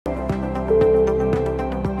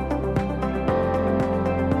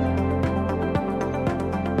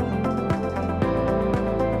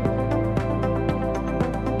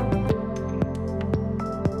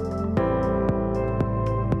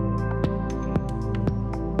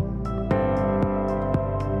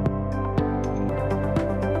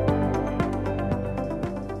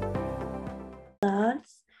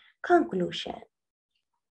conclusion.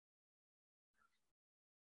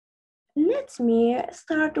 Let me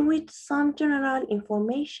start with some general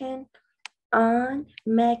information on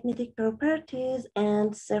magnetic properties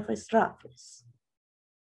and surface roughness.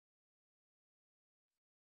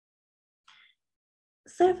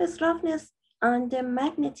 Surface roughness on the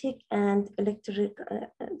magnetic and electric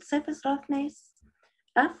surface roughness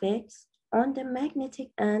affects on the magnetic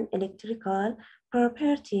and electrical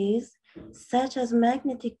properties such as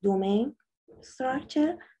magnetic domain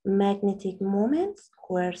structure, magnetic moments,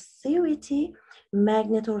 coercivity,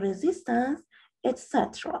 magnetoresistance,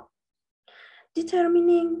 etc.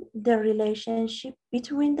 Determining the relationship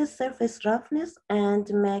between the surface roughness and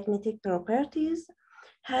magnetic properties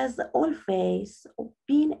has always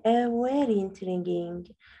been a very intriguing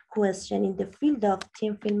question in the field of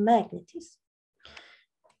thin film magnetism.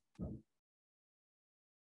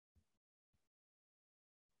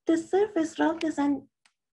 The surface roughness and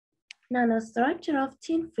nanostructure of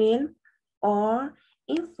thin film are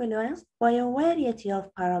influenced by a variety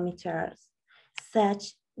of parameters,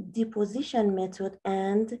 such deposition method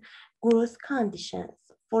and growth conditions.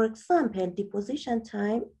 For example, deposition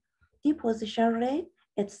time, deposition rate,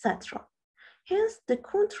 etc. Hence, the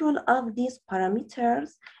control of these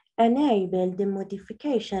parameters enable the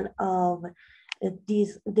modification of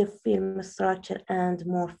the film structure and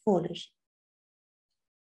morphology.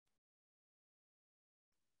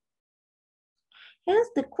 Hence,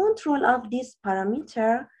 the control of these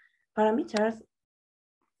parameters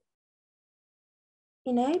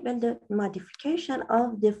enable the modification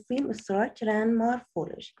of the film structure and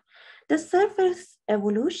morphology. The surface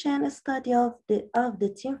evolution study of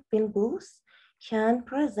the thin film growth can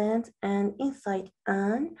present an insight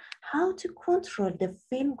on how to control the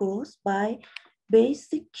film growth by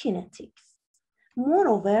basic kinetics.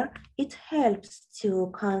 Moreover, it helps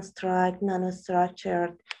to construct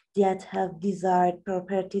nanostructures that have desired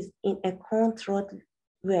properties in a controlled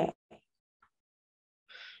way.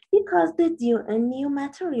 Because the new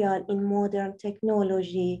material in modern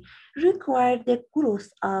technology require the growth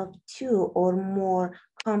of two or more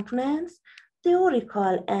components,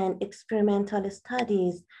 theoretical and experimental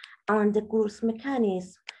studies on the growth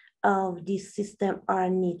mechanism of this system are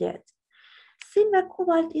needed. Silver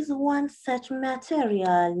cobalt is one such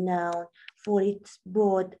material known for its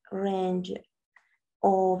broad range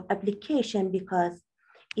of application because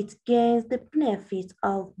it gains the benefit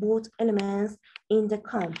of both elements in the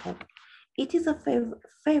compound. It is a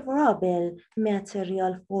favorable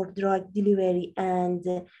material for drug delivery and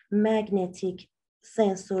magnetic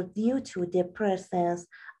sensor due to the presence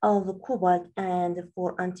of cobalt and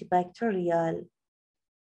for antibacterial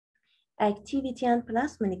activity and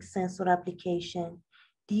plasmonic sensor application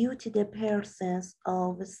due to the presence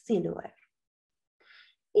of silver.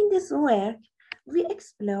 In this work, we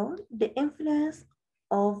explore the influence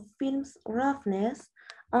of film's roughness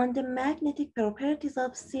on the magnetic properties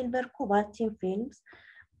of silver cobalt thin films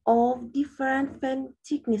of different film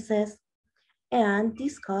thicknesses and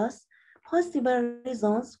discuss possible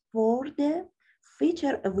reasons for the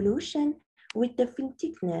feature evolution with the film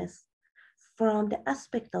thickness from the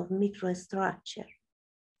aspect of microstructure.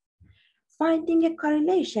 Finding a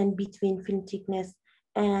correlation between film thickness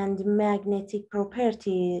and magnetic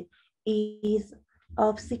property is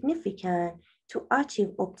of significance to achieve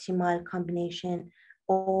optimal combination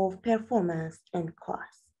of performance and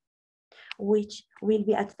cost, which will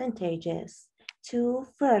be advantageous to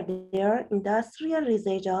further industrial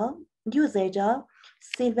usage of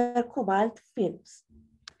silver cobalt films.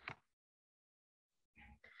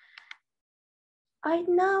 I'd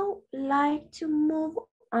now like to move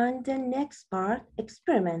on the next part,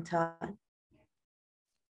 experimental.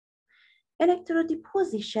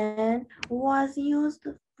 Electrodeposition was used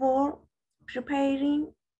for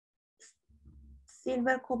preparing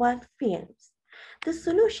silver cobalt films. The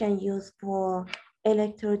solution used for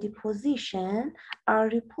electrodeposition are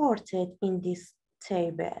reported in this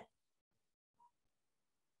table.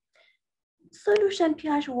 Solution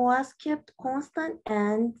pH was kept constant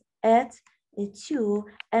and at 2,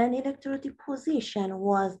 and electrodeposition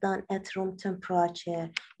was done at room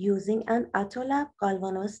temperature using an autolab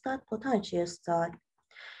galvanostat potentiostat.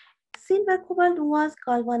 Silver cobalt was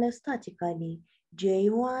galvanostatically J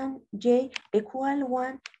equal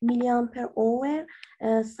 1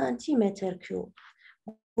 milliampere/centimeter cube.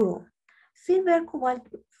 Silver cobalt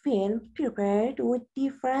film prepared with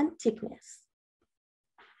different thickness.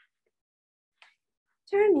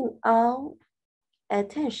 Turning our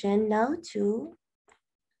attention now to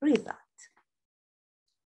result.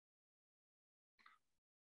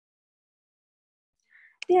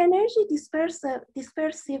 The energy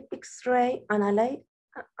dispersive X-ray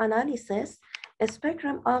analysis, a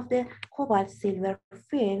spectrum of the cobalt silver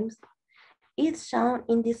films is shown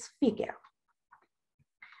in this figure.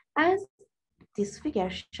 As this figure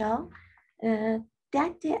shows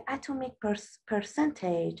that the atomic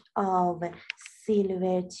percentage of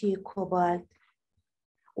silver to cobalt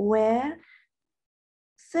were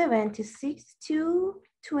 76 to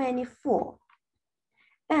 24.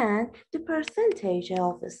 And the percentage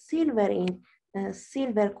of silver in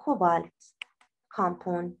silver cobalt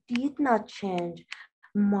compound did not change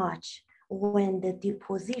much when the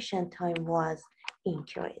deposition time was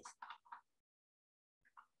increased.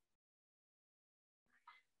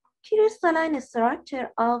 Crystalline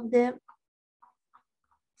structure of the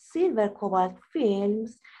silver cobalt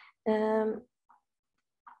films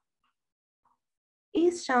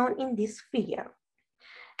is shown in this figure.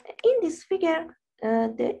 In this figure,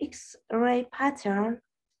 the X-ray pattern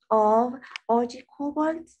of OG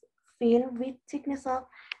cobalt film with thickness of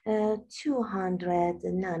 200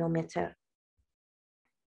 nanometer.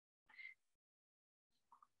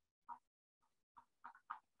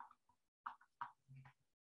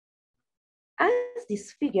 As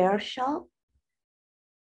this figure shows,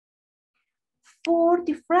 for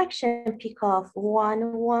diffraction peak of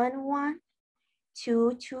 111,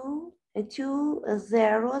 22,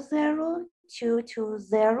 200,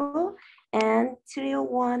 220, and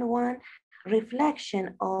 311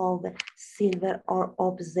 reflection of silver are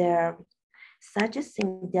observed,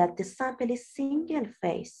 suggesting that the sample is single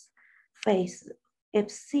phase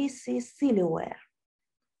FCC silver.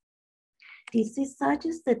 This is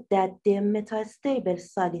suggested that the metastable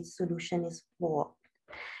solid solution is formed.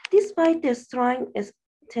 Despite the strong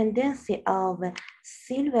tendency of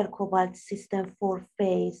silver cobalt system for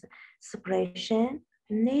phase separation,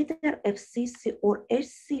 neither FCC or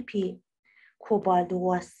HCP cobalt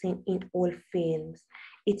was seen in all films.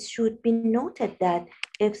 It should be noted that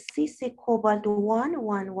FCC cobalt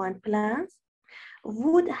 111 plants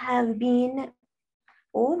would have been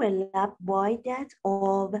overlapped by that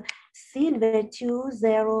of silver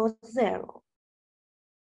 200.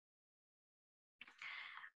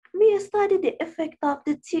 We studied the effect of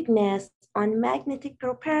the thickness on magnetic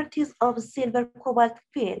properties of silver cobalt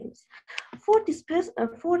films. For this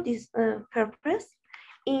purpose,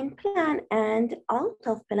 in plan and out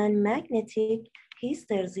of plan magnetic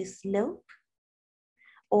hysteresis slope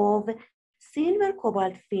of silver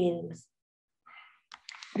cobalt films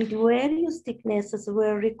with various thicknesses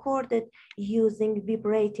were recorded using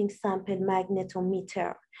vibrating sample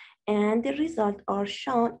magnetometer, and the results are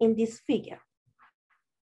shown in this figure.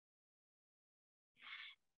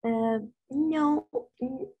 No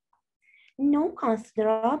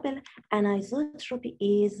considerable anisotropy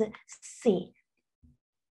is seen,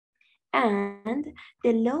 and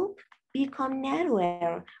the lobe become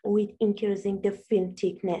narrower with increasing the film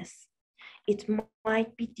thickness. It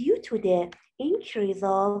might be due to the increase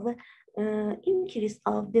of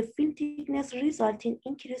the film thickness resulting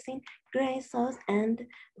increase in grain size and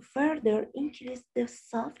further increase the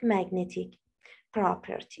soft magnetic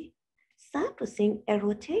property. Supposing a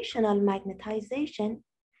rotational magnetization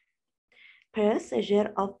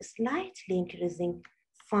procedure of slightly increasing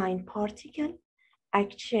fine particle,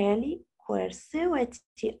 actually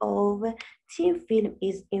coercivity of thin film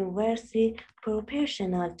is inversely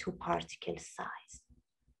proportional to particle size.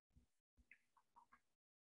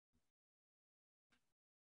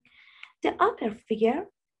 The upper figure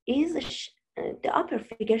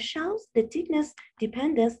shows the thickness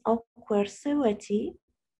dependence of coercivity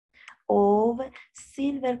of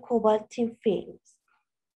silver cobalt thin films.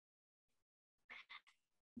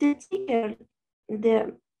 The thicker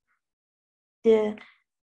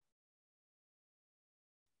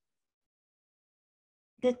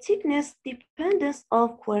the thickness dependence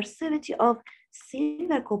of coercivity of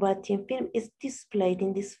silver cobalt thin film is displayed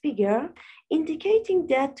in this figure, indicating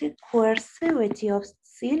that the coercivity of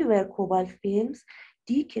silver cobalt films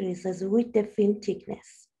decreases with the film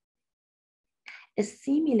thickness. A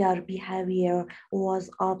similar behavior was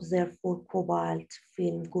observed for cobalt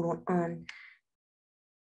film grown on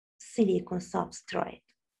silicon substrate.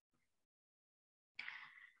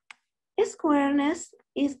 Squareness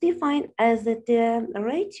is defined as the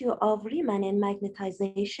ratio of remanent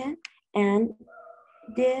magnetization and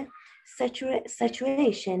the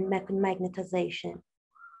saturation magnetization.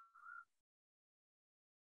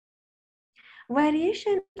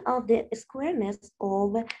 Variation of the squareness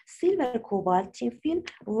of silver cobalt thin film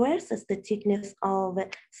versus the thickness of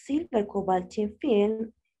silver cobalt thin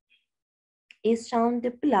film is shown in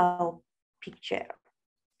the below picture.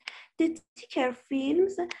 The thicker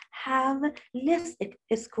films have less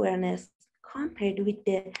squareness compared with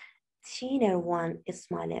the thinner one,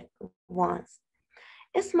 smaller ones.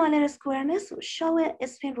 Smaller squareness show a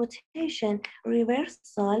spin rotation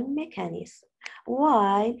reversal mechanism,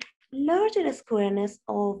 while larger squareness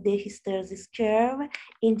of the hysteresis curve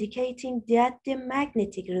indicating that the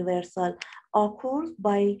magnetic reversal occurs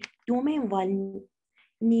by domain-wall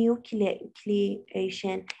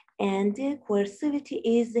nucleation and the coercivity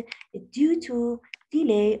is due to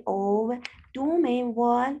delay of domain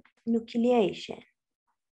wall nucleation.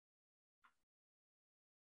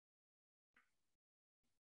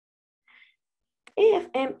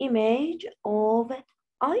 AFM image of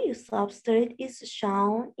IU substrate is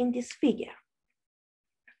shown in this figure.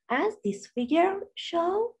 As this figure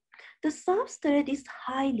shows, the substrate is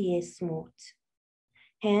highly smooth.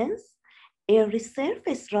 Hence, every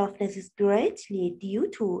surface roughness is greatly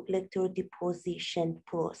due to electrodeposition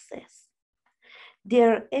process.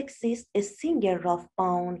 There exists a single rough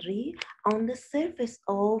boundary on the surface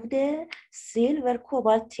of the silver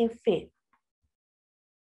cobalt thin film.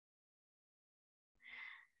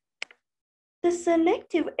 The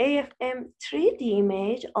selective AFM 3D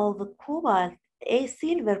image of a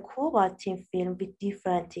silver cobalt thin film with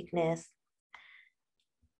different thickness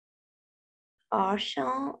are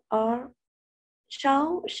shown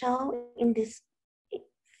in this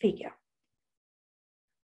figure.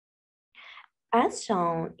 As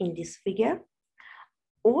shown in this figure,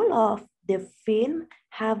 all of the film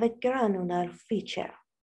have a granular feature.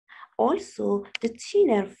 Also, the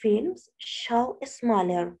thinner films show a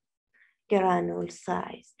smaller granule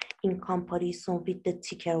size in comparison with the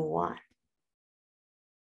thicker one.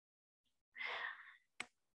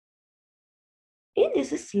 In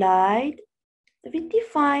this slide, we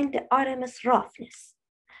define the RMS roughness.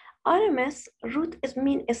 RMS root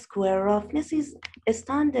mean square roughness is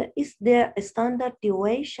the standard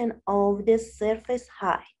deviation of the surface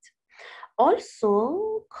height,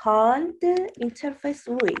 also called the interface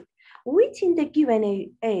width within the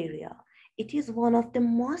given area. It is one of the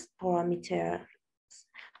most parameters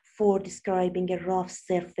for describing a rough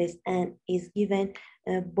surface and is given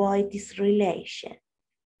by this relation.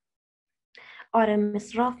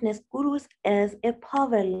 RMS roughness grows as a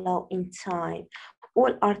power law in time,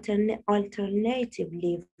 or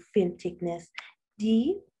alternatively film thickness,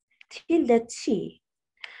 D tilde T,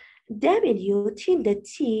 W tilde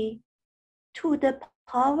T to the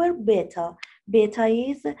power beta. Beta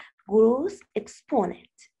is growth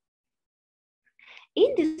exponent.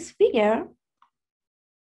 In this figure,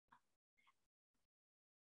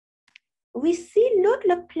 we see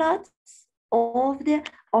log-log plots of the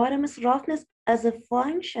RMS roughness as a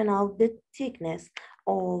function of the thickness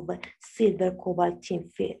of silver cobalt thin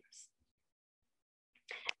films.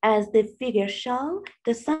 As the figure shows,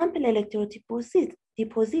 the sample electrode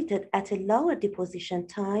deposited at a lower deposition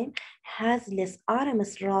time has less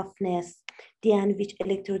RMS roughness than which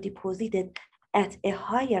electrode deposited at a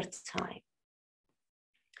higher time.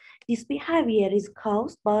 This behavior is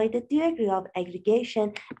caused by the degree of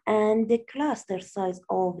aggregation and the cluster size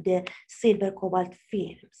of the silver cobalt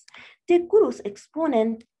films. The growth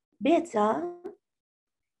exponent beta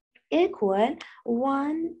equal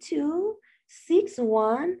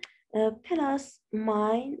 1261 plus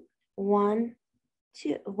minus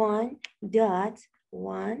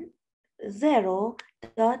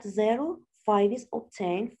 1.10.05 is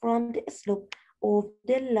obtained from the slope of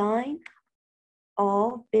the line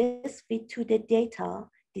of best fit to the data,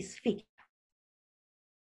 this figure.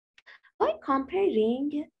 By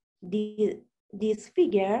comparing these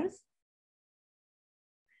figures,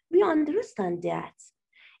 we understand that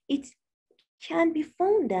it can be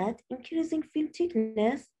found that increasing film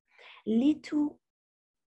thickness lead to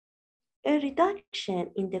a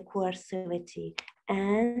reduction in the coercivity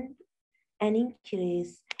and an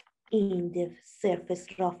increase in the surface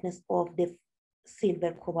roughness of the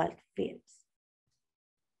silver cobalt films.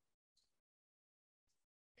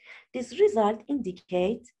 This result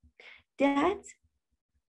indicates that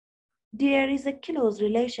there is a close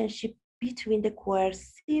relationship between the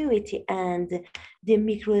coercivity and the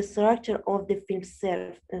microstructure of the thin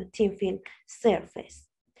film surface.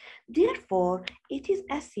 Therefore, it is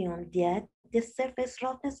assumed that the surface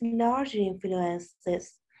roughness largely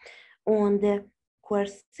influences on the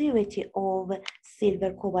coercivity of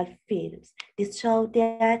silver cobalt films. This shows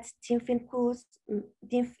that thin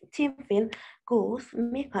film growth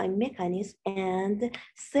mechanism and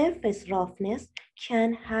surface roughness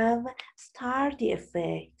can have sturdy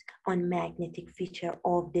effect on magnetic feature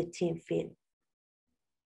of the thin film.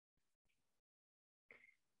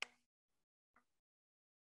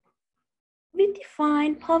 We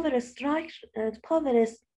define power spectral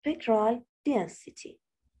density.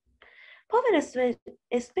 Power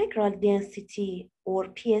spectral density, or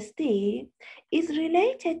PSD, is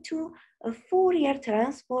related to a Fourier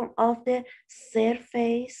transform of the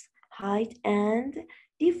surface height and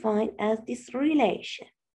defined as this relation.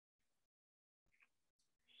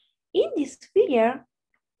 In this figure,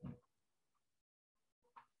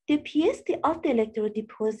 the PSD of the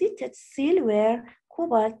electrodeposited silver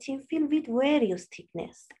cobalt thin film with various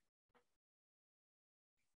thickness.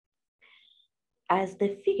 As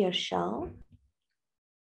the figure shows,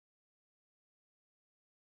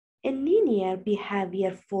 a linear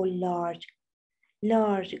behavior for large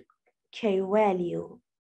K value,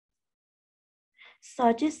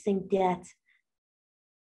 suggesting that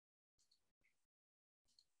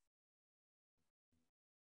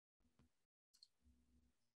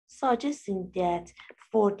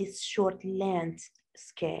for these short length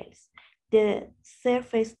scales, the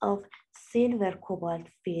surface of silver cobalt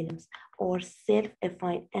films or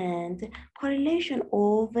self-affine and correlation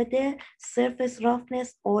over the surface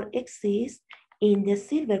roughness or exists in the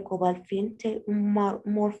silver cobalt film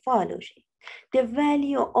morphology. The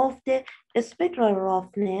value of the spectral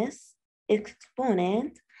roughness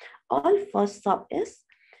exponent alpha sub s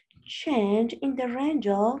change in the range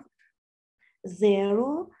of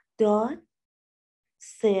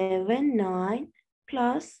 0.79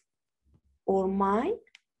 plus or minus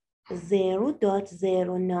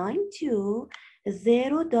 0.09 to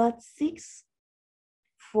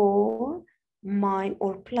 0.64 minus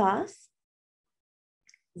or plus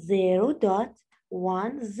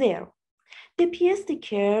 0.10. The PSD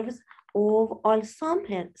curves of all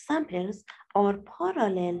samples are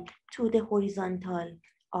parallel to the horizontal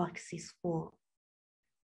axis for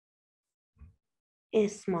a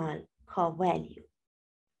small K value,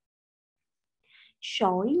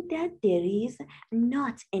 showing that there is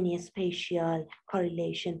not any spatial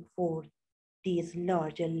correlation for these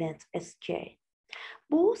larger length scale.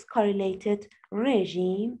 Both correlated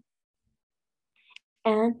regime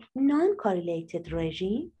and non-correlated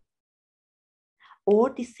regime or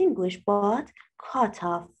distinguished by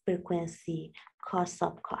cutoff frequency, K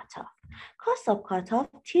sub cutoff. K sub cutoff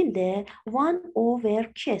tilde 1 over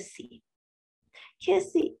Kc.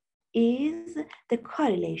 Kc is the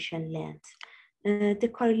correlation length. The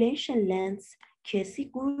correlation length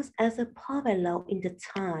Kc grows as a power law in the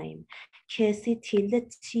time. Kc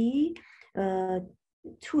tilde T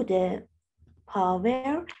to the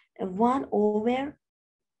power 1 over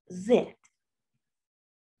Z.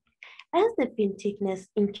 As the film thickness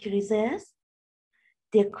increases,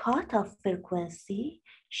 the cutoff frequency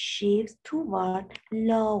shifts toward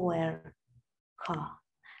lower K,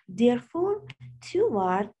 therefore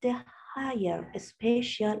toward the higher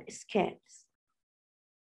spatial scales.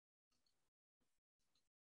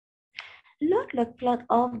 Log-log plot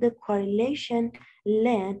of the correlation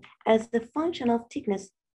length as the function of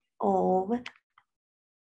thickness of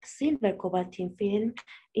silver cobalt thin film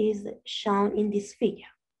is shown in this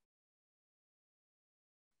figure.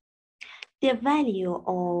 The value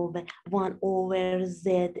of 1 over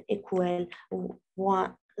Z equal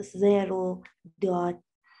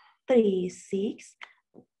 0.36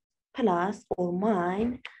 plus or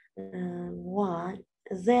minus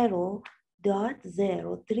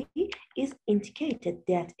 0.03 is indicated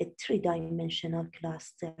that a three-dimensional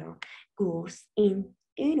cluster grows in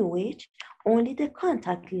which only the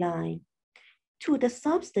contact line to the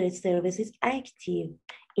substrate surface is active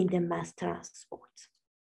in the mass transport.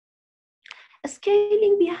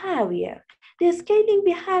 Scaling behavior. The scaling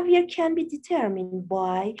behavior can be determined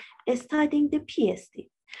by studying the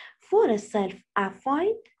PSD. For a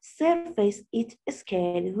self-affine surface, it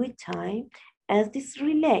scales with time as this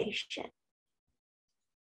relation.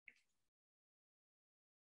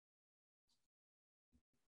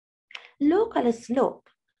 Local slope.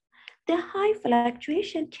 The high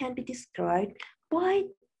fluctuation can be described by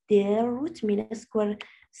the root mean square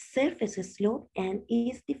surface slope and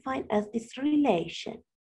is defined as this relation.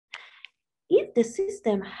 If the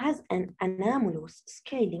system has an anomalous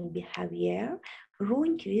scaling behavior, rho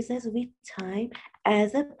increases with time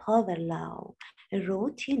as a power law, rho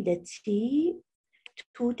tilde T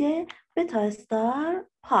to the beta star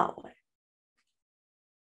power.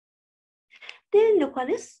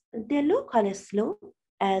 The local slope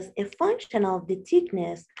as a function of the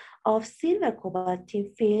thickness of silver cobalt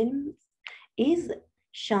thin film is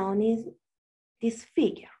shown in this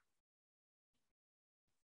figure.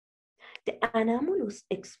 The anomalous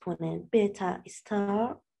exponent beta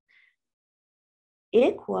star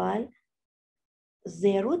equal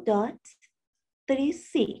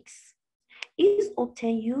 0.36 is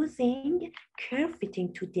obtained using curve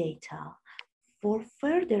fitting to data For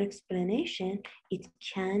further explanation, it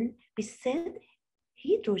can be said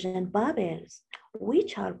hydrogen bubbles,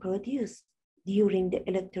 which are produced during the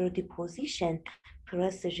electrodeposition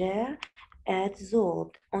procedure,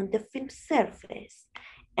 adsorbed on the film surface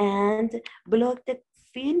and block the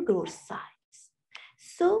film growth sites.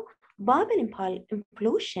 So bubble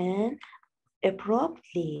implosion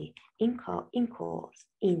abruptly occurs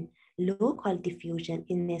in local diffusion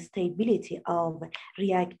instability of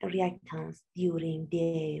reactants during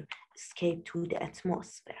their escape to the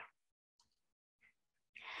atmosphere.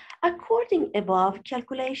 According above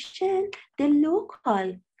calculation, the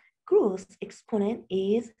local growth exponent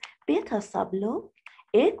is beta sublog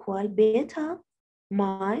equal beta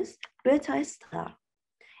minus beta star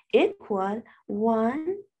equal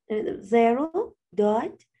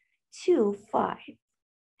 0.25.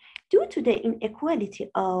 Due to the inequality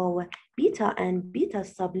of beta and beta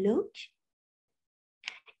sublog,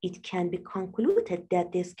 it can be concluded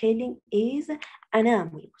that the scaling is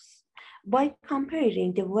anomalous. By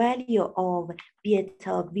comparing the value of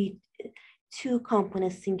beta with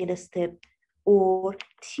two-component single-step or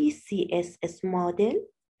TCSS model,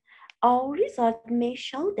 our result may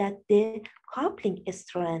show that the coupling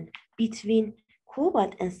strength between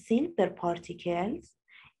cobalt and silver particles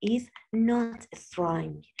is not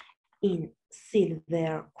strong in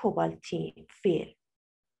silver cobaltine field,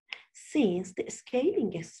 since the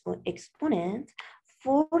scaling exponent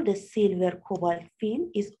for the silver cobalt field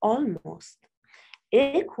is almost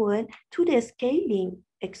equal to the scaling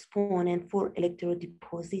exponent for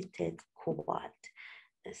electrodeposited cobalt,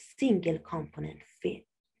 a single component field.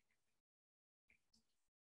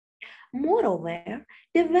 Moreover,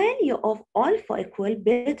 the value of alpha equal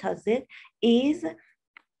beta Z is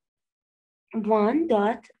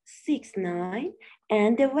 1.69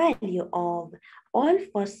 and the value of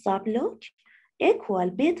alpha sublog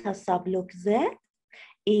equal beta sublog Z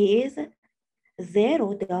is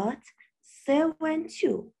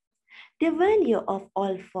 0.72. The value of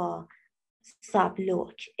alpha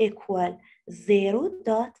sublog equal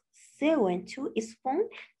 0.72 is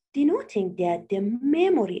found, denoting that the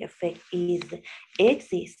memory effect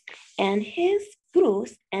exists and hence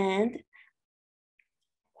growth and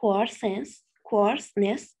coarseness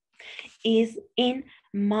is in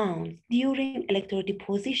mount during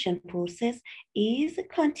electrodeposition process is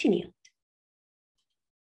continued.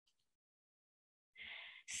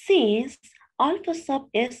 Since alpha sub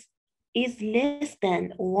S is less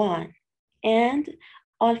than 1 and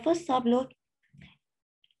alpha sublog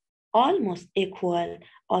almost equal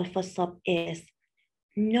alpha sub S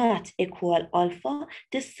not equal alpha,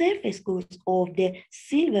 the surface growth of the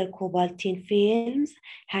silver cobaltine films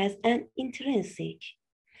has an intrinsic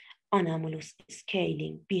anomalous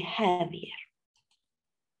scaling behavior.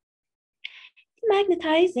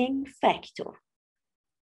 Magnetizing factor.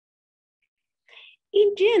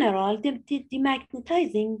 In general, the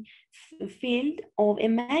demagnetizing field of a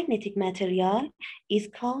magnetic material is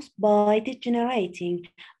caused by the generating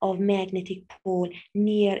of magnetic pole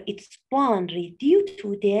near its boundary due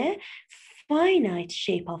to the finite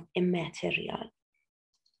shape of a material.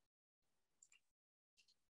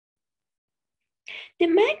 The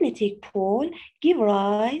magnetic pole gives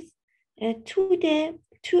rise to a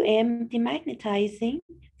demagnetizing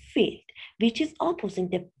field, which is opposing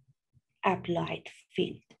the applied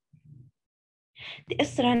field. The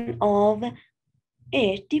strength of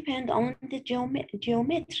it depends on the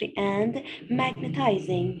geometry and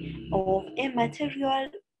magnetizing of a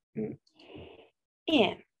material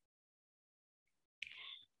M.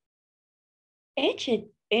 H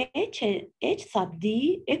sub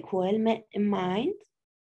D equal minus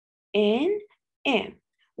N M,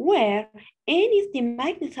 where N is the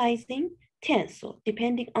magnetizing tensor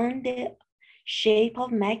depending on the shape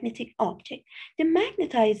of magnetic object. The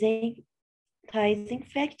magnetizing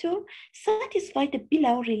factor satisfies the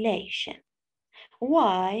below relation,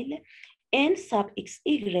 while N sub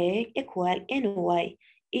XY equal NY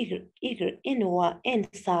N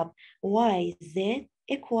sub YZ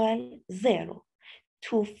equal 0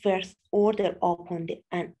 to first order upon the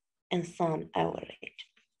ensemble average.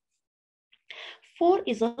 For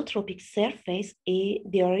isotropic surface A,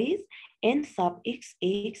 there is N sub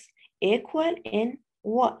XX equal N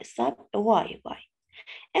sub YY.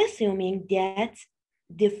 Assuming that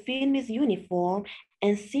the film is uniform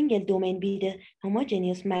and single domain with the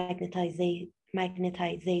homogeneous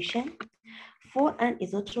magnetization for an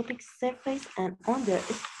isotropic surface and under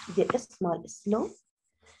the small slope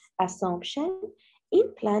assumption,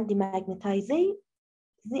 in plan demagnetizing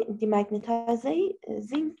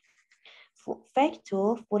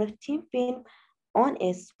factor for a thin film on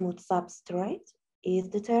a smooth substrate is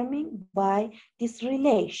determined by this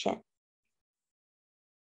relation.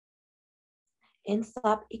 N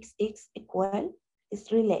sub XX equal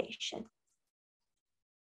this relation.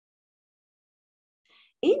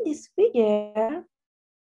 In this figure,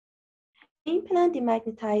 the implant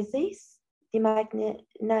demagnetizing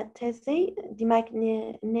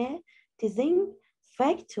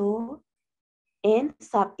factor N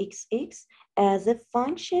sub XX as a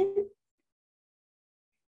function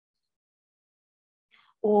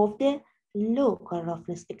of the local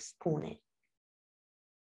roughness exponent.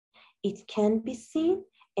 It can be seen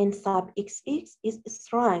N sub XX is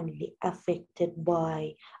strongly affected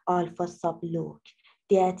by alpha sub log.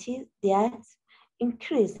 That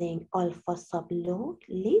increasing alpha sub log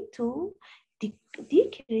lead to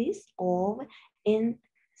decrease of N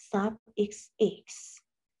sub XX.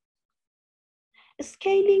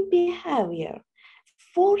 Scaling behavior.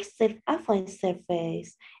 For self-affine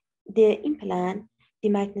surface, the implant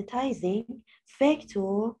demagnetizing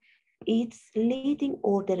factor, its leading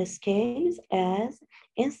order scales as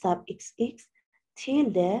N sub XX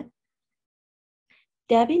tilde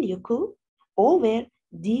WQ over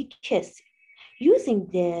DKC. Using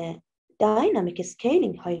the dynamic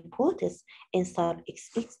scaling hypothesis, N sub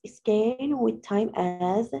XX scale with time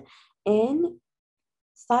as N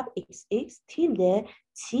sub XX tilde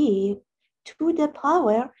T to the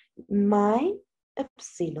power minus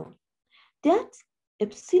epsilon. That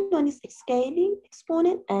epsilon is scaling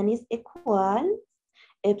exponent and is equal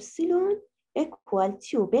epsilon equal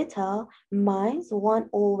to beta minus 1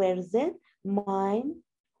 over Z minus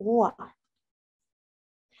 1.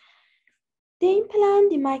 The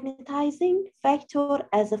implant demagnetizing factor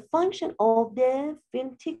as a function of the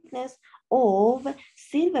film thickness of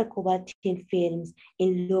silver cobalt tin films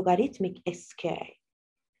in logarithmic scale.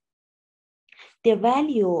 The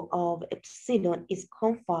value of epsilon is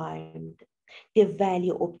confirmed. The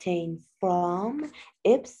value obtained from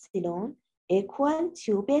epsilon equal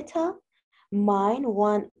to beta minus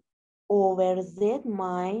 1 over Z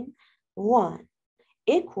minus 1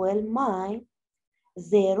 equal minus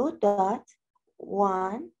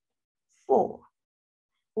 0.14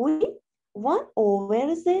 with 1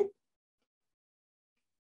 over Z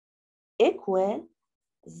equal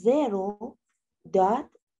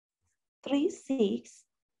 0.36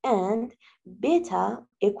 and beta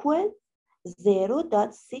equal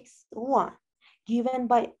 0.61 given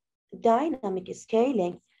by dynamic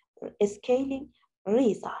scaling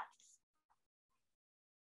results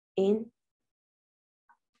in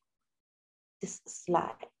this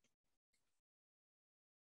slide.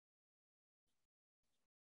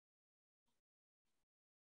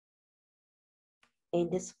 In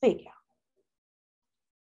this figure.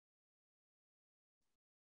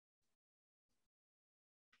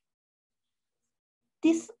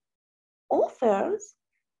 This offers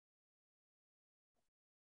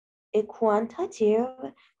a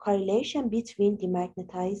quantitative correlation between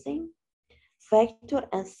demagnetizing factor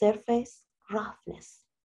and surface roughness.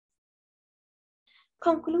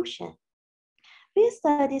 Conclusion. We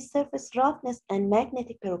study surface roughness and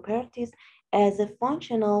magnetic properties as a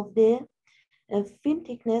function of the film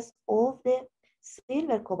thickness of the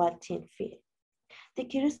silver cobalt tin film. The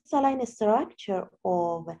crystalline structure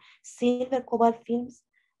of silver cobalt films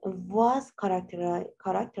was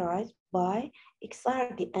characterized by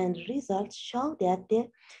XRD, and results show that the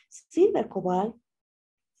silver cobalt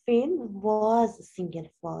film was single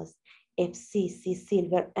phase FCC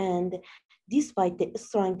silver, and despite the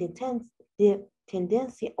strong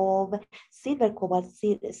tendency of silver cobalt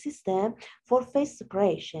system for phase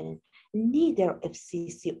separation, neither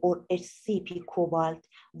FCC or HCP cobalt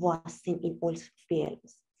was seen in all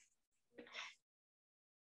films.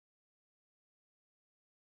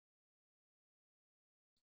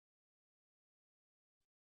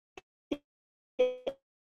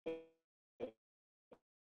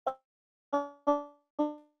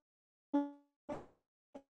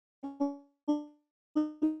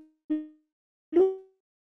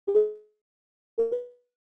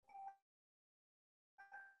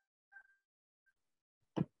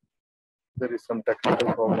 There is some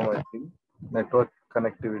technical problem, I think. Network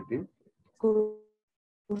connectivity.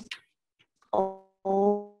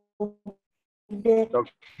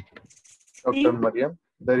 Dr. Maryam,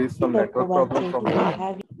 there is some network problem from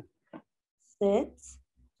you. Sets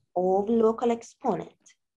of local exponent.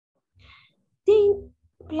 The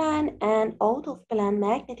plan and out of plan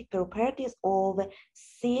magnetic properties of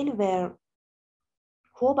silver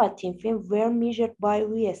cobalt tin film were measured by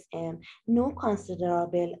VSM. No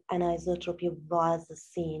considerable anisotropy was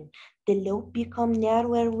seen. The loop became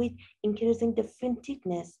narrower with increasing the film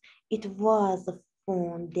thickness. It was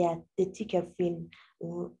found that the thicker film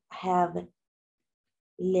have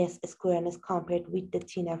less squareness compared with the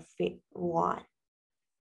thinner one.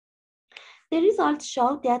 The results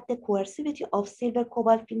show that the coercivity of silver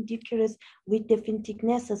cobalt film decreases with the film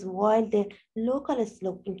thicknesses, while the local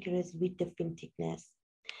slope increases with the film thickness.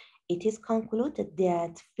 It is concluded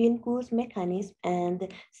that film gauge mechanism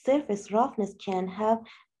and surface roughness can have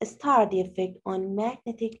a sturdy effect on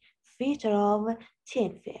magnetic feature of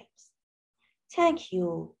thin films. Thank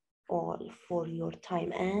you all for your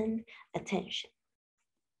time and attention.